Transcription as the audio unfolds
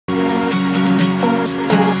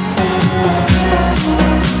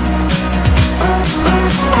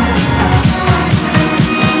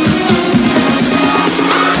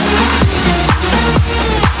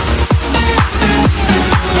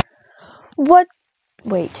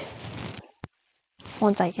Wait.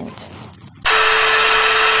 1 second.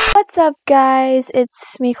 What's up, guys?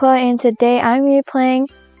 It's me, Chloe, and today I'm gonna be playing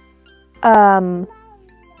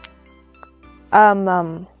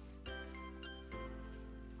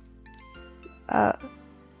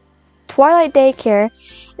Twilight Daycare,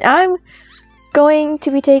 and I'm going to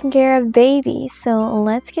be taking care of babies, so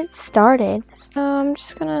let's get started. I'm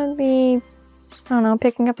just gonna be, I don't know,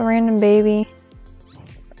 picking up a random baby.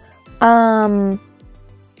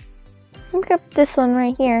 Pick up this one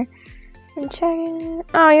right here. And check it.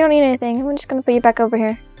 Oh, you don't need anything. I'm just gonna put you back over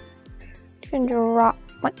here. And drop.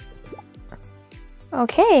 What?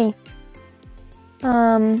 Okay.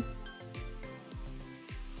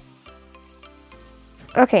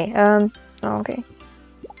 Okay. Okay.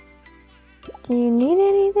 Do you need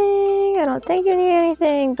anything? I don't think you need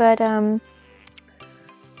anything, but you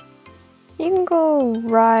can go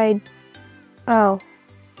ride. Oh.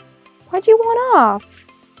 Why'd you want off?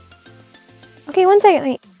 Okay, 1 second.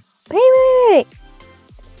 Wait. Wait.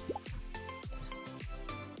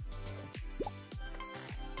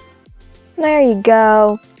 There you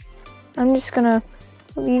go. I'm just gonna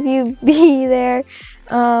leave you be there.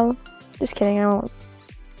 Just kidding. I won't.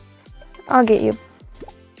 I'll get you.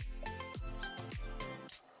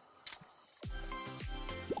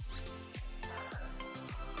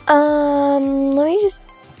 Let me just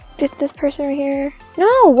get this person right here.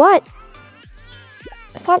 No, what?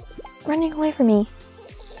 Stop running away from me.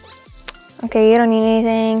 Okay, you don't need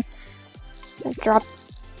anything. Drop.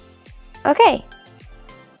 Okay.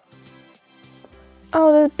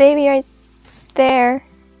 Oh, there's a baby right there.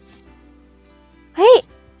 Wait.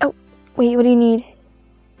 Oh, wait, what do you need?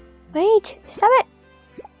 Wait, stop it.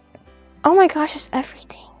 Oh my gosh, it's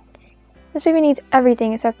everything. This baby needs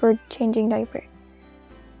everything except for changing diaper.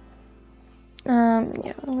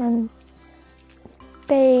 Yeah,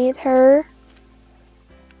 bathe her.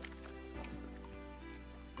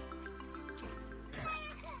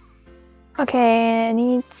 Okay, it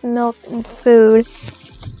needs milk and food.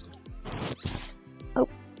 Oh,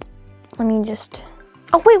 let me just.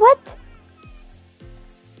 Oh, wait, what?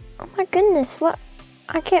 Oh my goodness, what?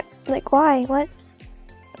 I can't, like, why? What?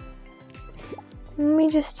 Let me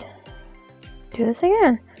just do this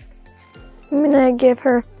again. I'm gonna give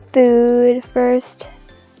her food first.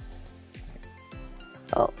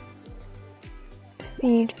 Oh.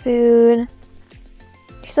 Feed food.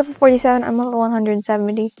 She's level 47, I'm level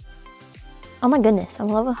 170. Oh my goodness, I'm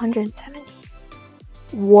level 170.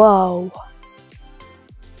 Whoa.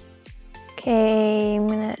 Okay, I'm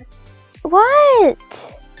gonna.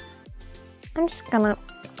 What? I'm just gonna.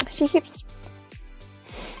 She keeps.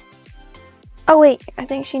 Oh wait, I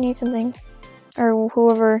think she needs something. Or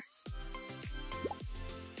whoever.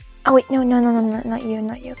 Oh wait, no, not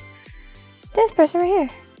you. This person right here.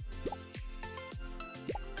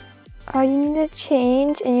 Oh, you need to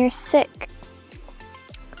change and you're sick.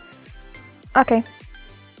 Okay.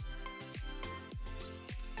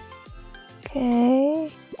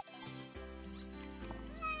 Okay.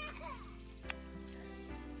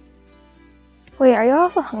 Wait, are you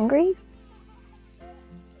also hungry?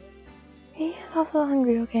 He is also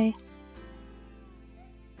hungry, okay.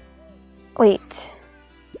 Wait.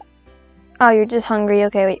 Oh, you're just hungry,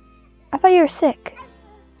 okay, wait. I thought you were sick.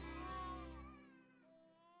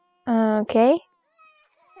 Okay.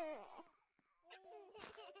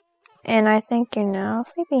 And I think you're now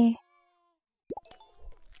sleepy.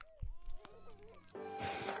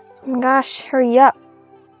 Oh my gosh, hurry up.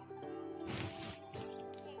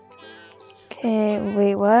 Okay,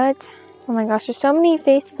 wait, what? Oh my gosh, there's so many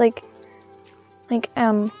faces, I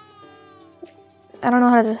don't know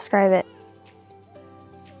how to describe it.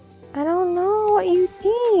 I don't know what you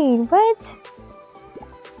need, what?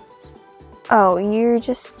 Oh, you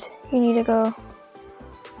need to go,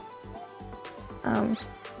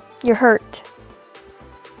 you're hurt.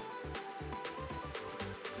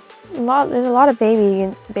 There's a lot of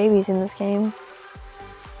babies in this game.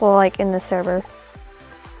 Well, like in the server.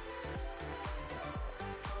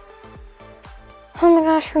 Oh my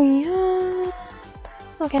gosh, hurry up.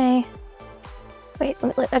 Okay. Wait,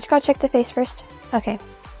 let's go check the face first. Okay.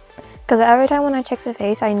 Because every time when I check the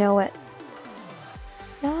face, I know it.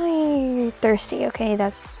 Now you're thirsty. Okay,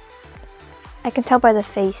 I can tell by the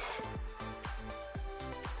face.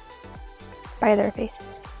 By their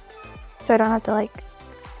faces. So I don't have to, like,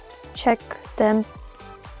 check them.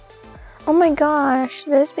 Oh my gosh,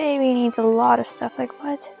 this baby needs a lot of stuff. Like,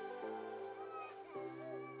 what?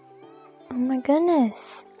 Oh my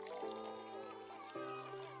goodness.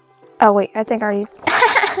 Oh wait, I think I already.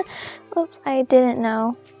 Oops, I didn't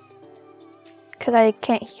know. Because I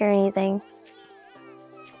can't hear anything.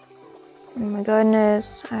 Oh my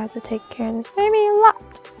goodness, I have to take care of this baby a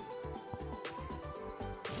lot.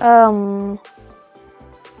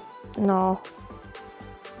 No.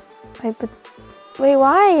 Wait,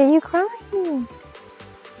 why are you crying?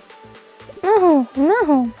 No,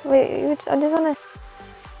 no. Wait,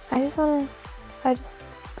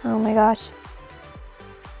 oh my gosh.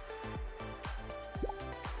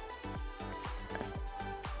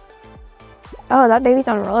 Oh, that baby's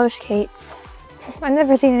on roller skates. I've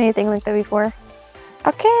never seen anything like that before.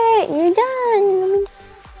 Okay, you're done.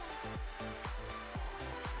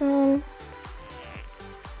 Let me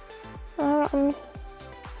just...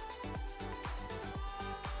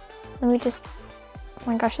 Let me just... Oh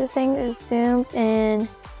my gosh, this thing is zoomed in.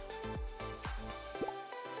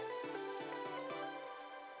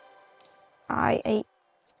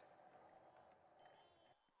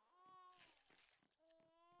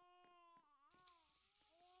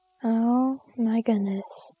 Oh my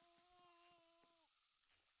goodness.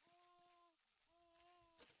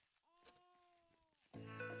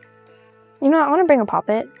 You know what, I want to bring a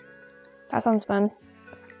puppet. That sounds fun.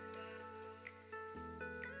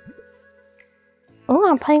 Oh,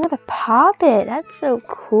 I'm playing with a puppet. That's so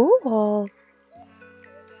cool.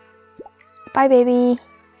 Bye, baby.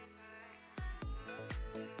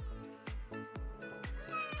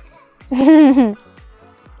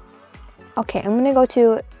 Okay, I'm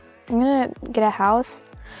gonna get a house.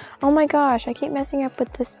 Oh my gosh, I keep messing up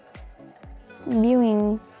with this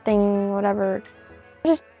viewing thing, whatever.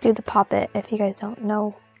 I'll just do the puppet if you guys don't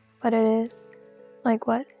know what it is. Like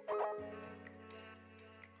what?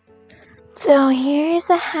 So here's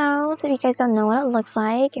the house. If you guys don't know what it looks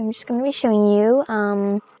like, I'm just gonna be showing you.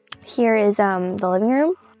 Here is the living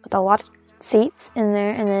room with a lot of seats in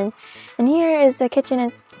there, and here is the kitchen.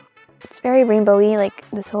 It's very rainbowy. Like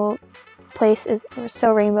this whole place is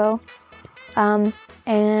so rainbow. And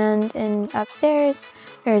upstairs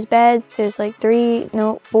there's beds. There's like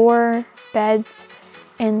 4 beds,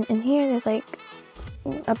 and in here there's like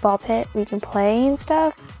a ball pit where you can play and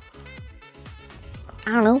stuff.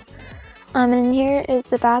 I don't know. And here is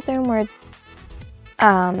the bathroom where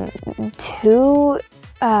 2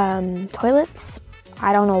 toilets.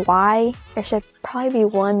 I don't know why. There should probably be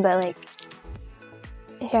 1, but like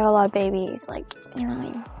if you have a lot of babies, like, you know what I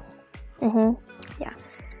mean? Yeah.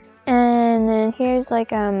 And then here's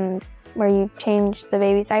like where you change the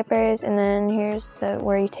baby's diapers, and then here's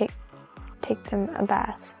where you take them a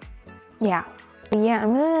bath. Yeah. Yeah,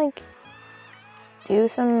 I'm gonna like do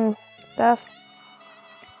some stuff.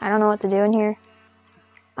 I don't know what to do in here.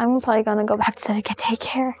 I'm probably gonna go back to the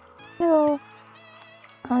daycare. No.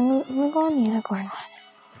 I'm gonna go on the unicorn one.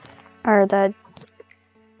 Or the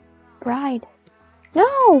ride.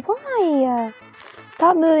 No, why?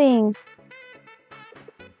 Stop moving.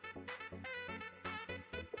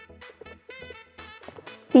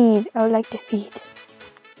 Feed. I would like to feed.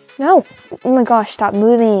 No. Oh my gosh, stop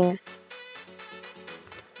moving.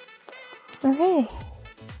 Okay.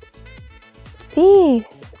 Feed.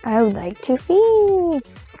 I would like to feed.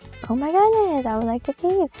 Oh my goodness, I would like to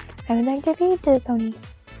feed. I would like to feed the pony.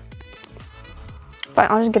 But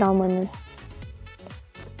I'll just get on one then.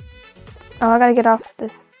 Oh, I gotta get off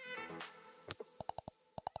this.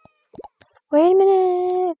 Wait a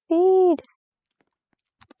minute. Feed.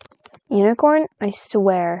 Unicorn? I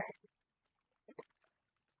swear.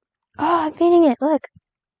 Oh, I'm feeding it. Look.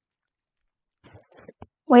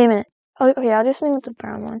 Wait a minute. Oh, okay, I'll do something with the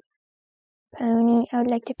brown one. Pony, I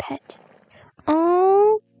would like to pet.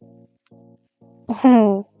 Oh.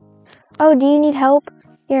 Oh, do you need help?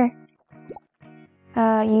 Here.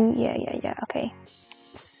 Yeah, okay.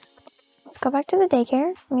 Let's go back to the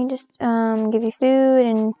daycare. Let me just, give you food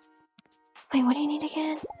and... Wait, what do you need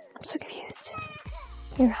again? I'm so confused.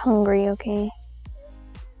 You're hungry, okay.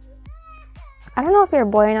 I don't know if you're a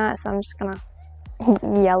boy or not, so I'm just gonna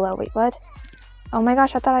yellow. Wait, what? Oh my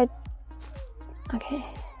gosh, I thought okay.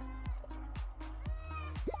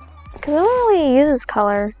 Because no one really uses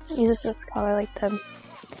color. It uses this color, like the...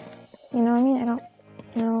 You know what I mean? I don't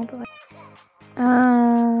know, but like...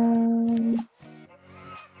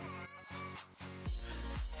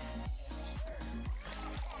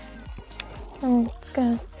 I'm just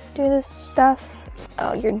gonna do this stuff.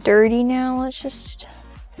 Oh, you're dirty now. Let's just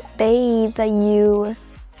bathe you.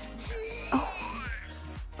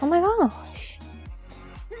 Oh my gosh.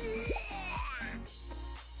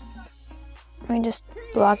 Let me just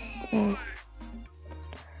block.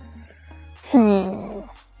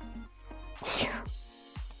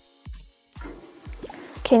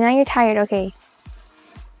 Okay, now you're tired, okay.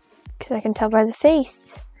 Because I can tell by the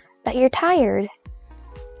face that you're tired.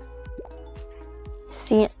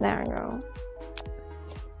 See it, there we go.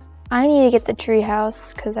 I need to get the tree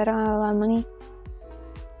house because I don't have a lot of money.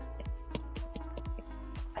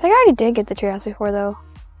 I think I already did get the tree house before though.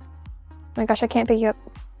 Oh my gosh, I can't pick you up.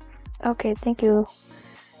 Okay, thank you.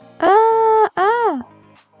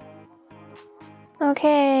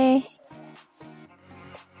 Okay.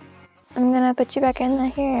 I'm gonna put you back in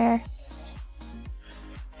here.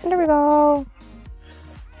 There we go.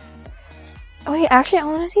 Oh wait, actually I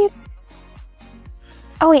wanna see if...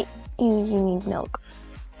 Oh wait, you need milk.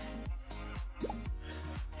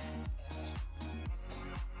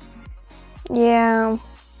 Yeah,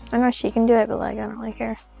 I know she can do it, but like I don't like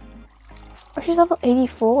her. Oh, she's level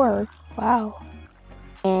 84. Wow.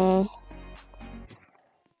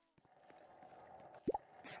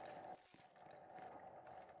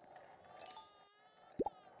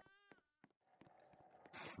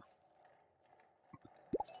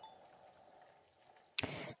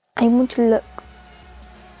 I want to look.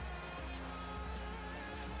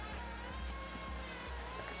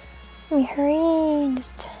 Let me hurry.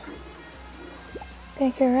 Just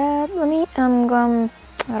pick her up. Let me go.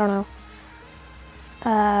 I don't know.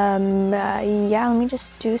 Yeah. Let me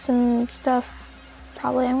just do some stuff.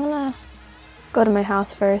 Probably I'm gonna go to my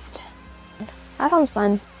house first. That sounds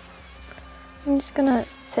fun. I'm just gonna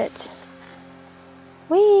sit.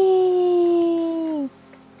 Whee!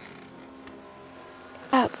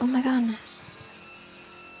 Up. Oh my goodness.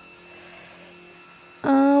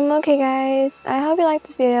 Okay guys, I hope you liked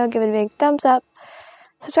this video. Give it a big thumbs up.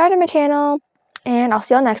 Subscribe to my channel, and I'll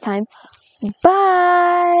see y'all next time.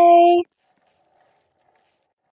 Bye!